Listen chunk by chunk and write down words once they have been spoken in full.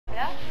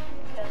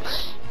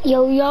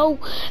Yo yo,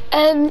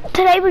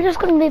 today we're just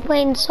going to be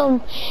playing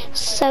some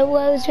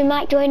solos. We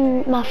might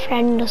join my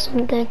friend or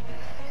something.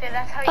 So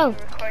that's how you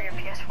record your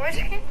PS4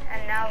 screen,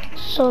 and now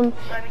some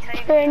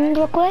friend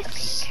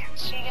requests.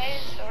 See you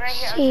guys, so right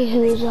here, See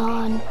who's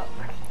on.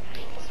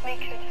 Just make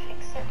sure to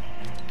fix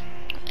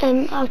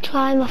it. I'll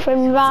try my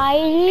friend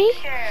Riley.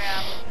 Sure,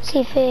 See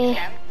if he,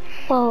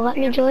 well, let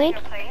me join.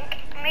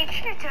 Make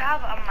sure to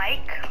have a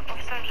mic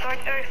of some sort,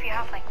 or if you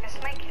have like this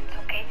mic, it's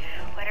okay,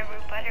 whatever,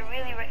 but I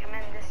really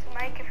recommend this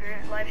mic if you're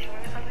live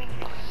streaming or something,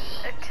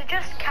 to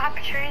just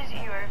captures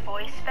your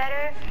voice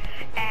better,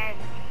 and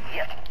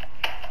yeah,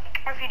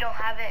 or if you don't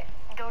have it,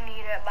 don't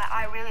need it, but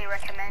I really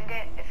recommend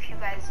it if you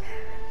guys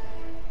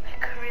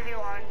really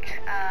want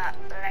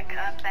like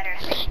a better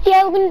thing.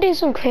 Yeah, we're gonna do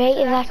some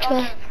creative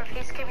actually. For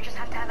facecam, you just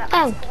have to have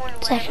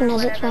that session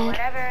as it's weird.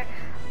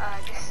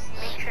 Just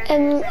make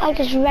sure I'll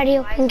just ready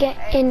up and get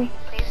in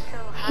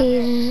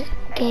his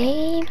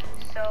game.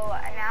 So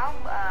now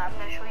I'm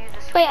gonna show you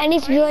this. Wait, I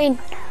need to join.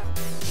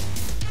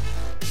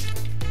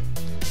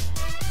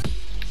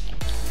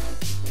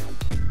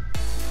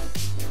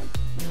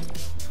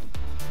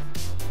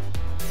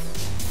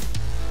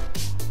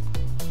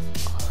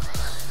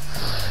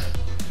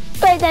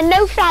 Wait, there's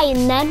no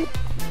flying then.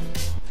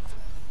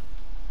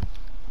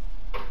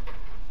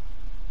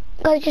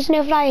 There's just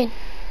no flying.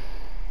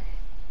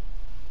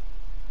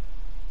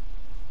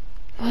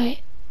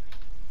 Right.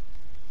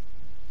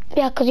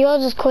 Yeah, because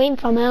yours is clean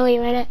from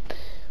earlier, innit?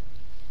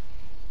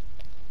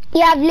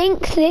 Yeah, I've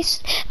linked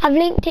this. I've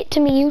linked it to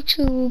my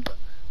YouTube.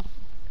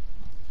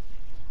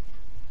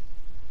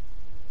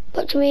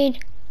 What do you mean?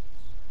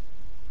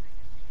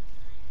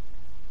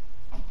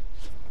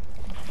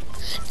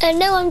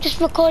 No, I'm just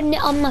recording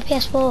it on my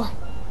PS4.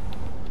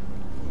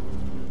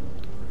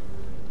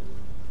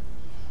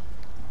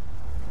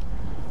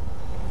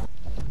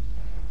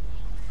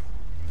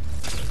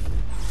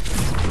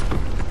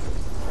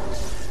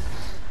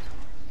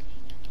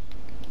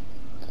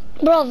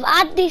 Bro,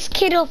 add this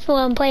kid up who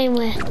I'm playing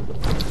with.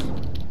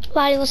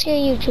 Riley, what's your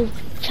YouTube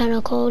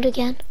channel called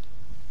again?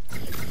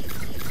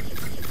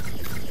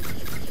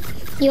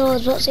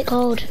 Yours, what's it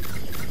called?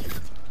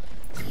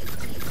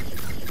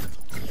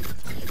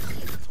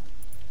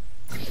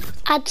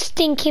 Add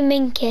Stinky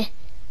Minky.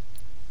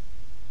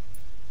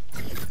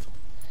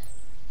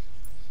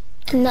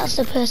 And that's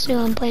the person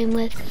who I'm playing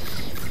with.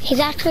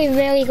 He's actually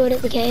really good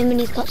at the game and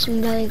he's got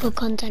some very good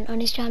content on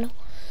his channel.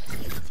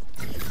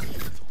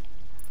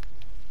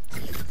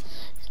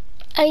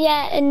 Oh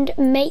yeah, and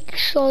make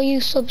sure you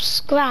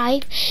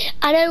subscribe.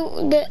 I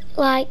know that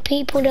like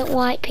people don't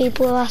like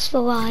people who ask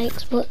for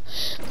likes, but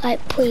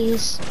like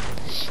please,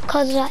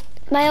 cause like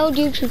my old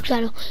YouTube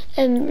channel,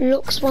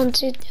 Lux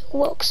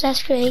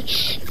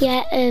S3,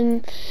 yeah,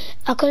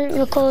 I couldn't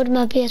record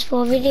my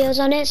PS4 videos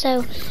on it,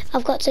 so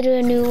I've got to do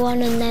a new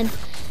one, and then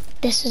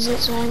this is it,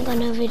 so I haven't got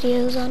no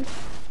videos on.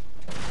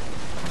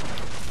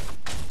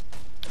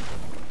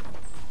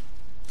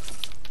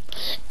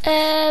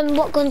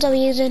 What guns are we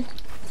using?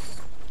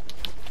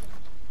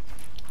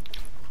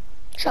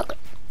 Shotgun.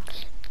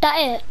 That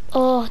it?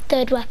 Or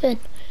third weapon?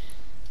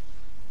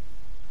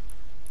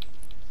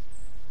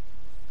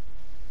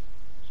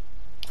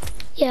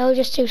 Yeah, I'll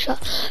just do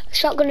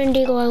shotgun and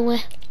deagle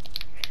only.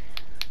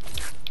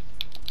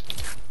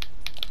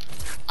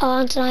 Oh,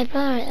 and sniper,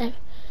 alright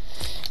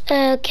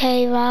then.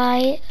 Okay,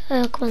 right.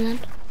 Come on then.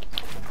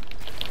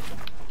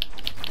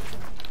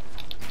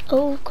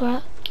 Oh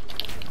crap.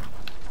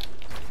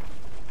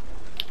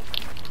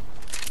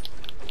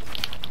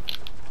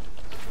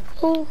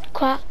 Oh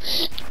crap.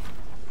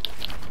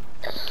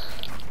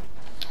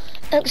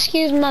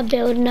 Excuse my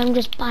building, I'm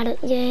just bad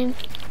at the game.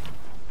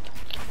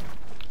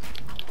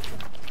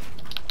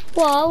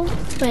 Whoa.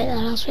 Right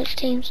then, I'll switch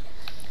teams.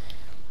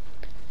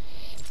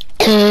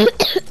 And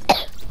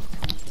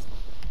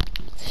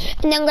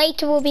then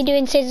later we'll be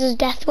doing Scissors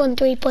Death 1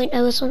 3.0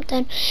 or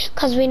something,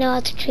 because we know how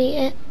to treat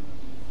it.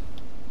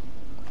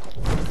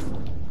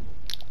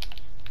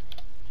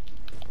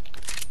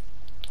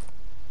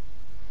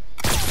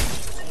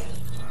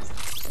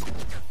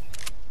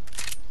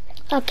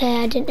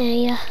 Okay, I didn't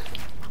hear you.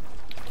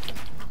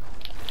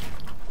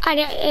 I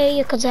didn't hear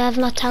you because I have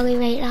my tally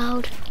right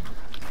loud.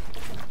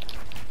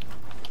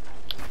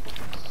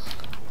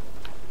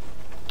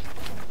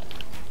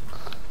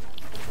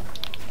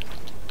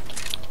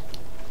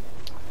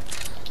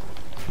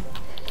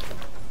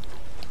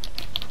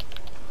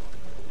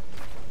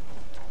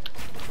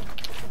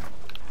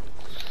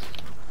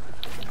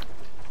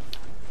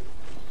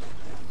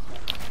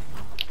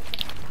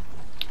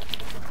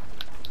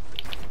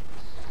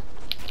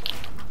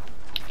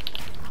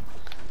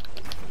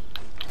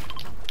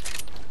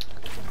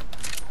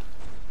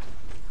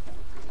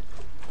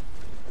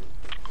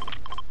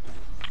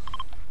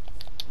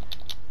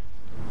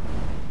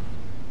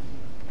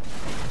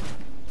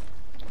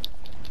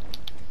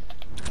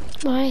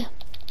 Why?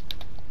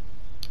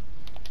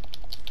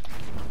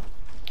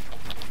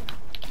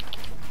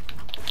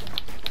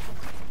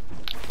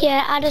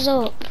 Yeah, add us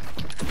up.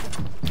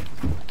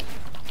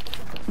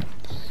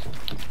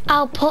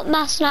 I'll put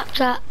my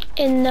Snapchat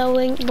in the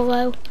link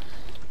below.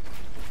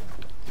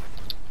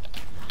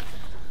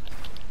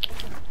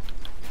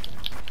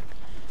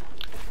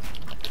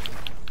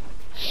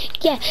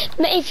 Yeah,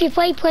 if you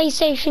play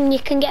PlayStation, you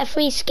can get a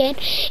free skin.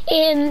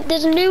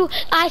 There's a new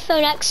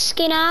iPhone X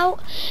skin out,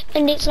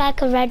 and it's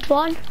like a red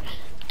one.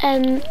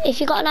 If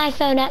you got an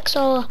iPhone X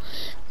or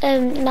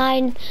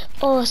 9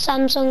 or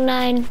Samsung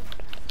 9.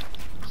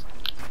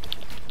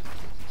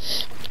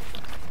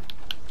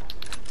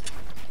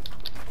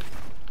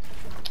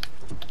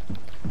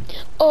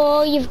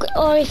 Or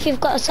if you've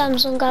got a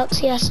Samsung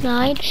Galaxy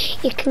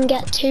S9, you can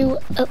get you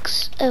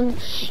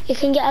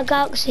can get a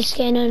Galaxy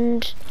skin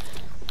and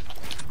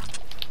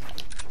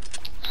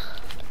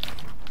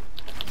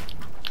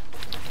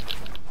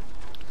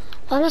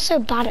why am I so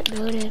bad at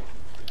building?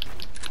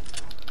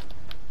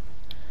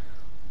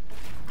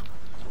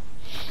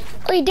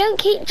 Oh, you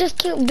don't just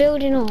keep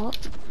building up.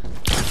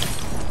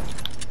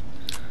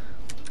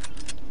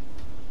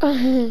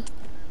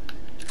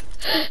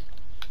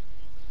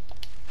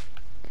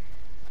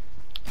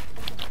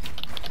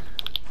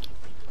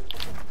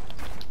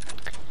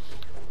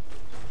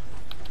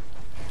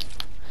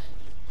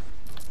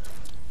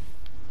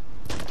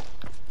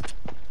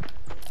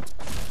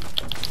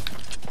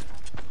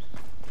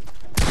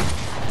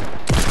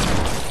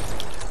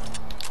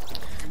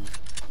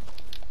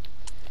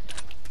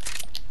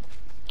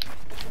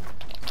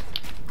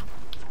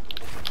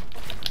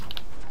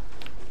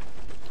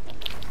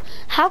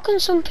 How can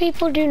some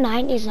people do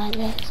 90s like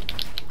this?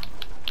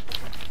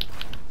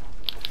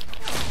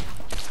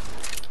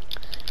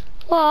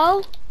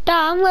 Whoa,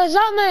 damn, where's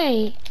that,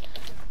 mate?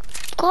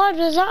 God,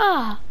 where's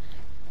that?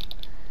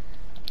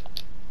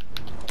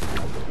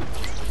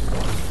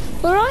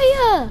 Where are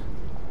you?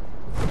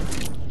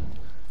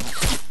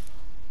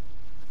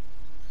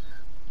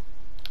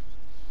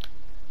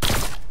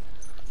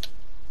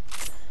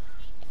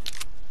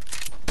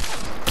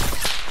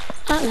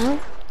 I don't know.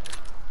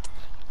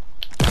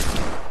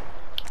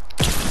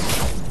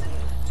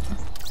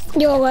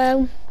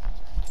 YOLO.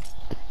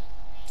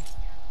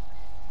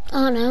 I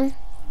don't know.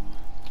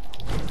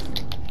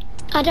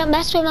 I don't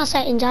mess with my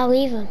settings, I'll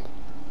leave them.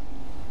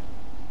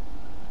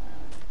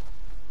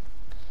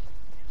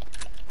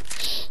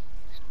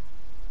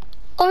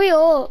 Hurry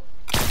up.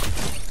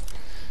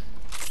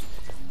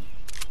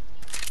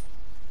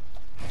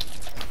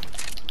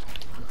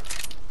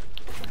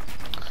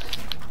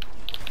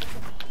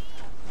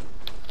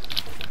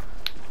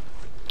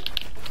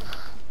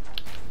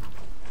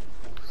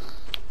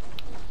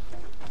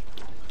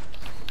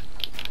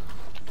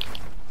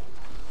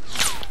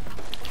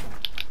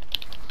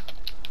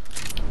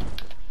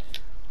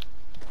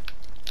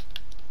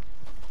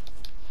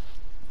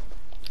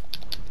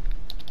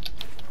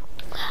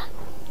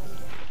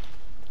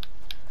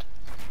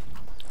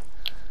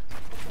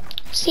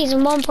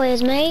 Season 1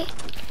 players, mate.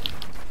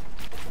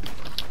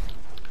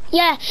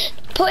 Yeah,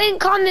 put in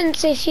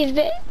comments if you've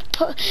been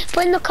put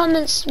in the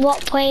comments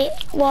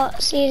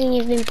what season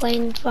you've been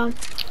playing from.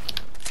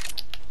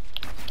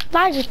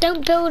 But just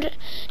don't build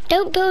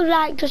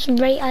like just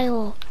right I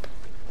up.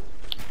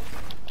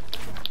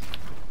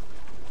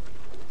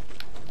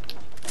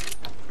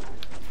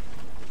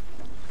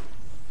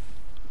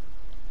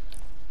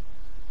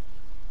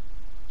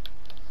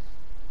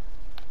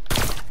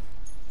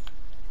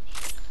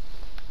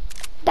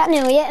 That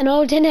nearly hit an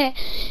all, didn't it?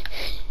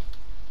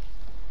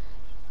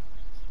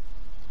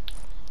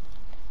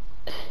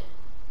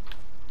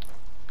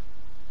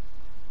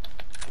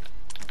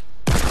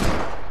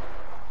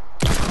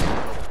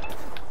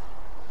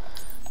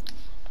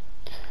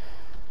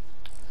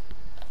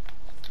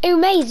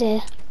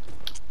 Amazing.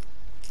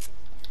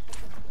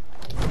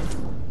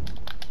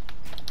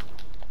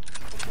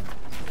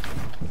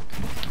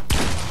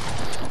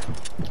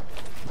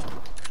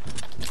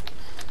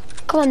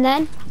 Come on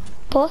then,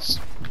 boss.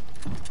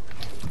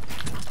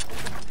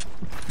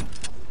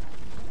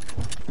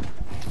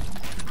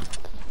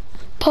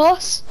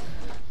 Pause.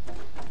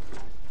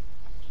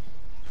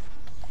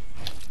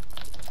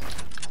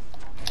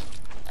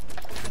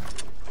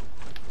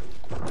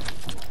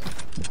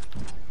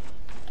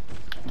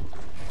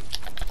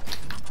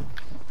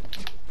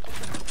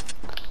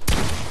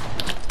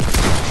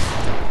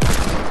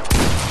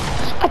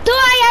 I thought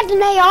I had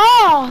an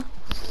AR.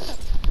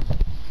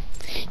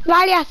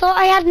 Riley, I thought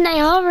I had an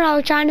AR when I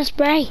was trying to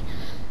spray.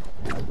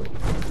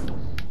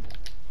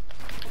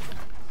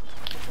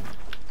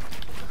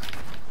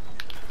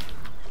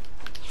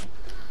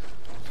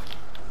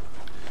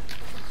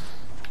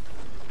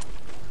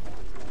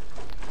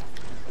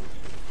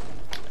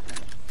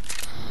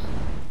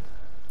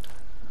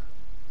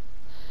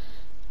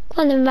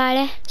 Come on then,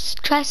 Riley,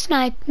 try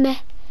snipe me.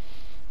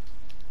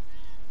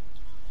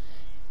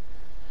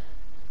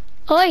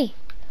 Oi!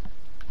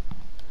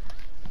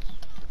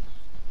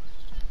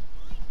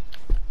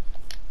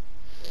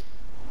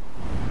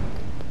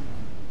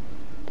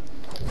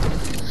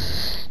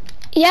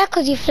 Yeah,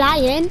 'cause you're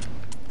flying.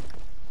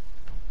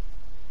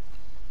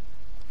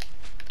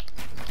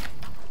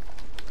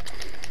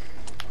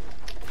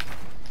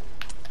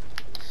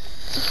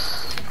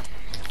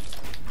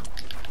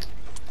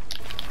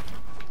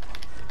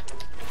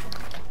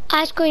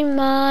 Ice cream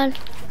man.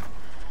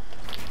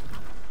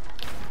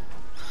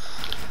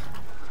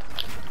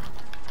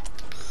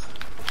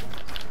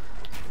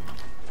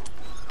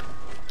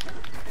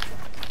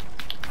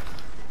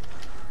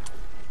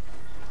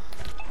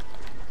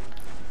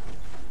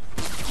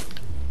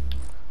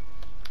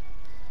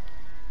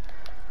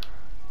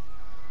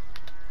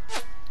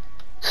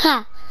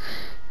 Ha!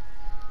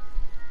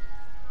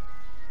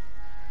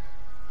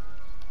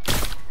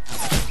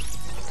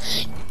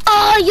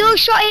 Oh, you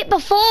shot it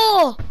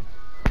before!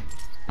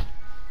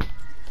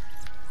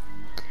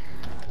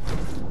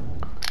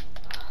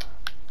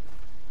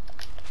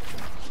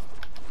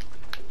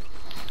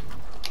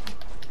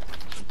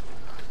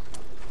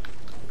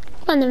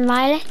 Come on then,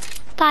 Riley.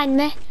 Find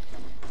me.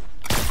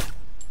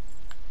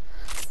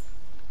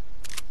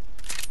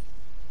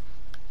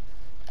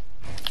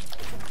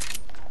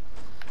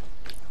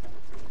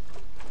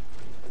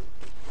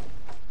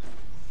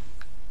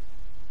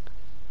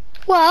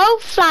 Whoa,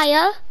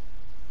 flyer.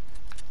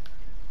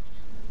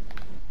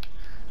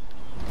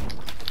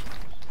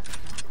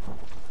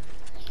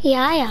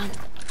 Yeah, I am.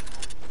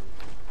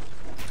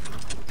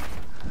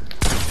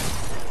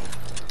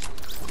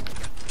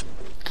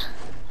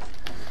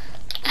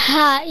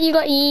 Ha, you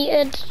got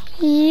eaten.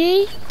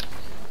 Yee.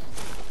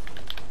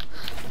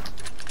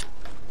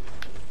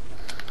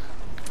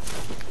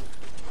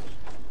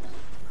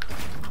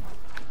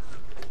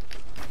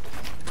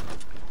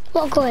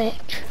 What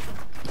glitch?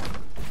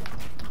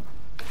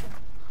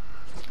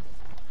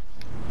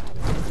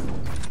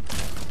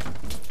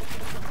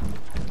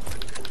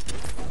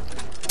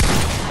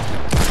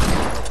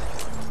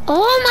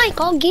 Oh my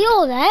god, get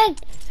all that.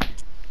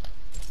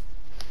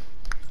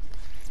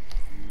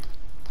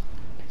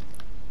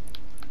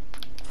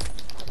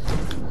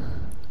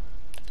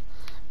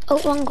 Oh,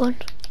 one gun.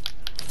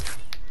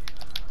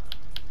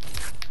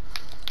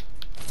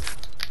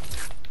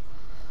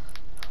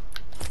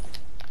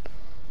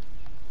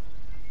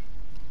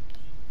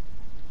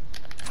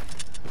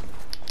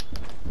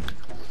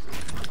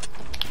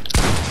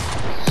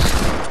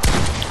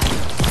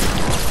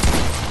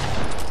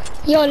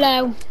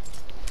 YOLO.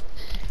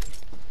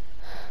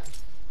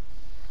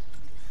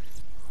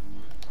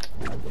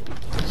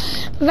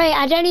 Right,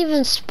 I don't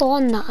even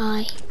spawn that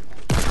eye.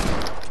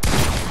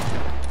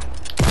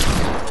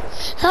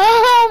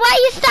 Oh, why are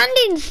you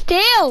standing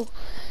still?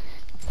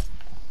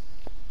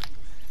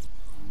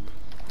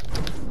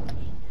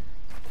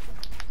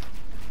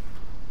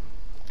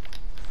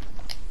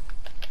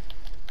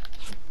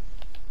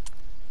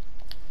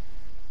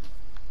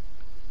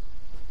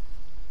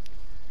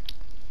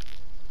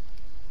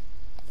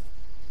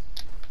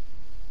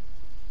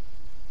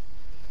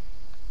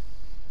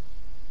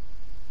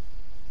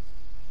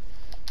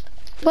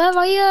 Where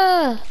are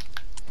you?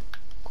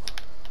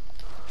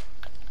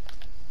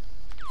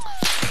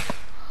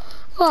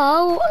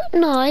 Well,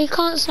 no, you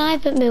can't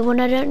snipe at me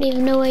when I don't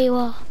even know where you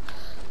are.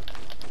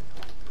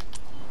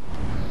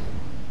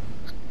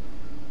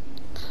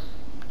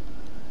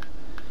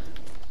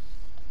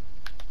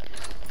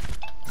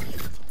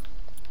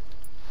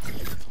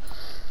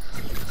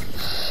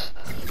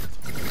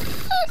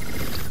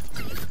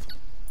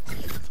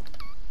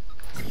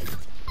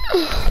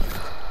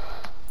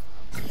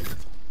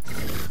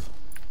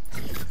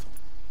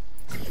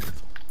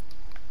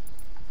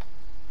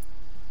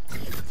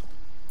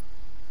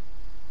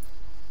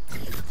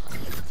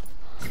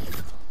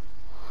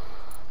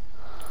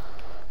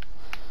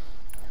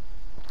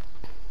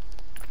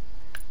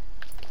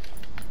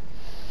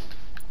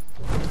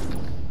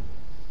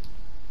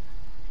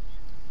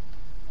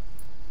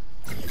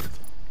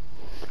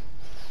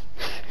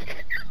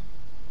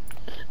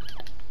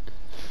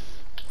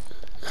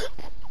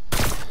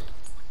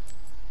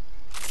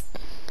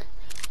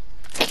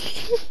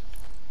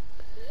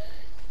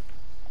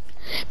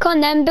 Come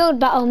on then, build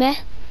battle me.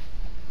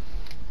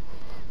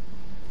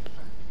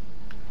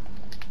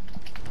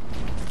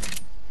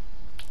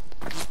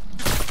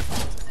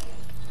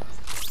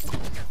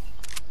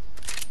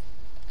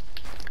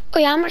 Oh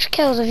yeah, how much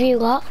kills have you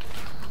got?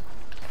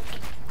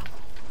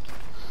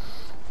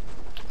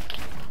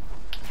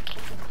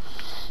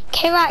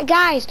 Okay, right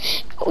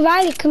guys,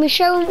 Riley, can we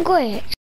show them glitch?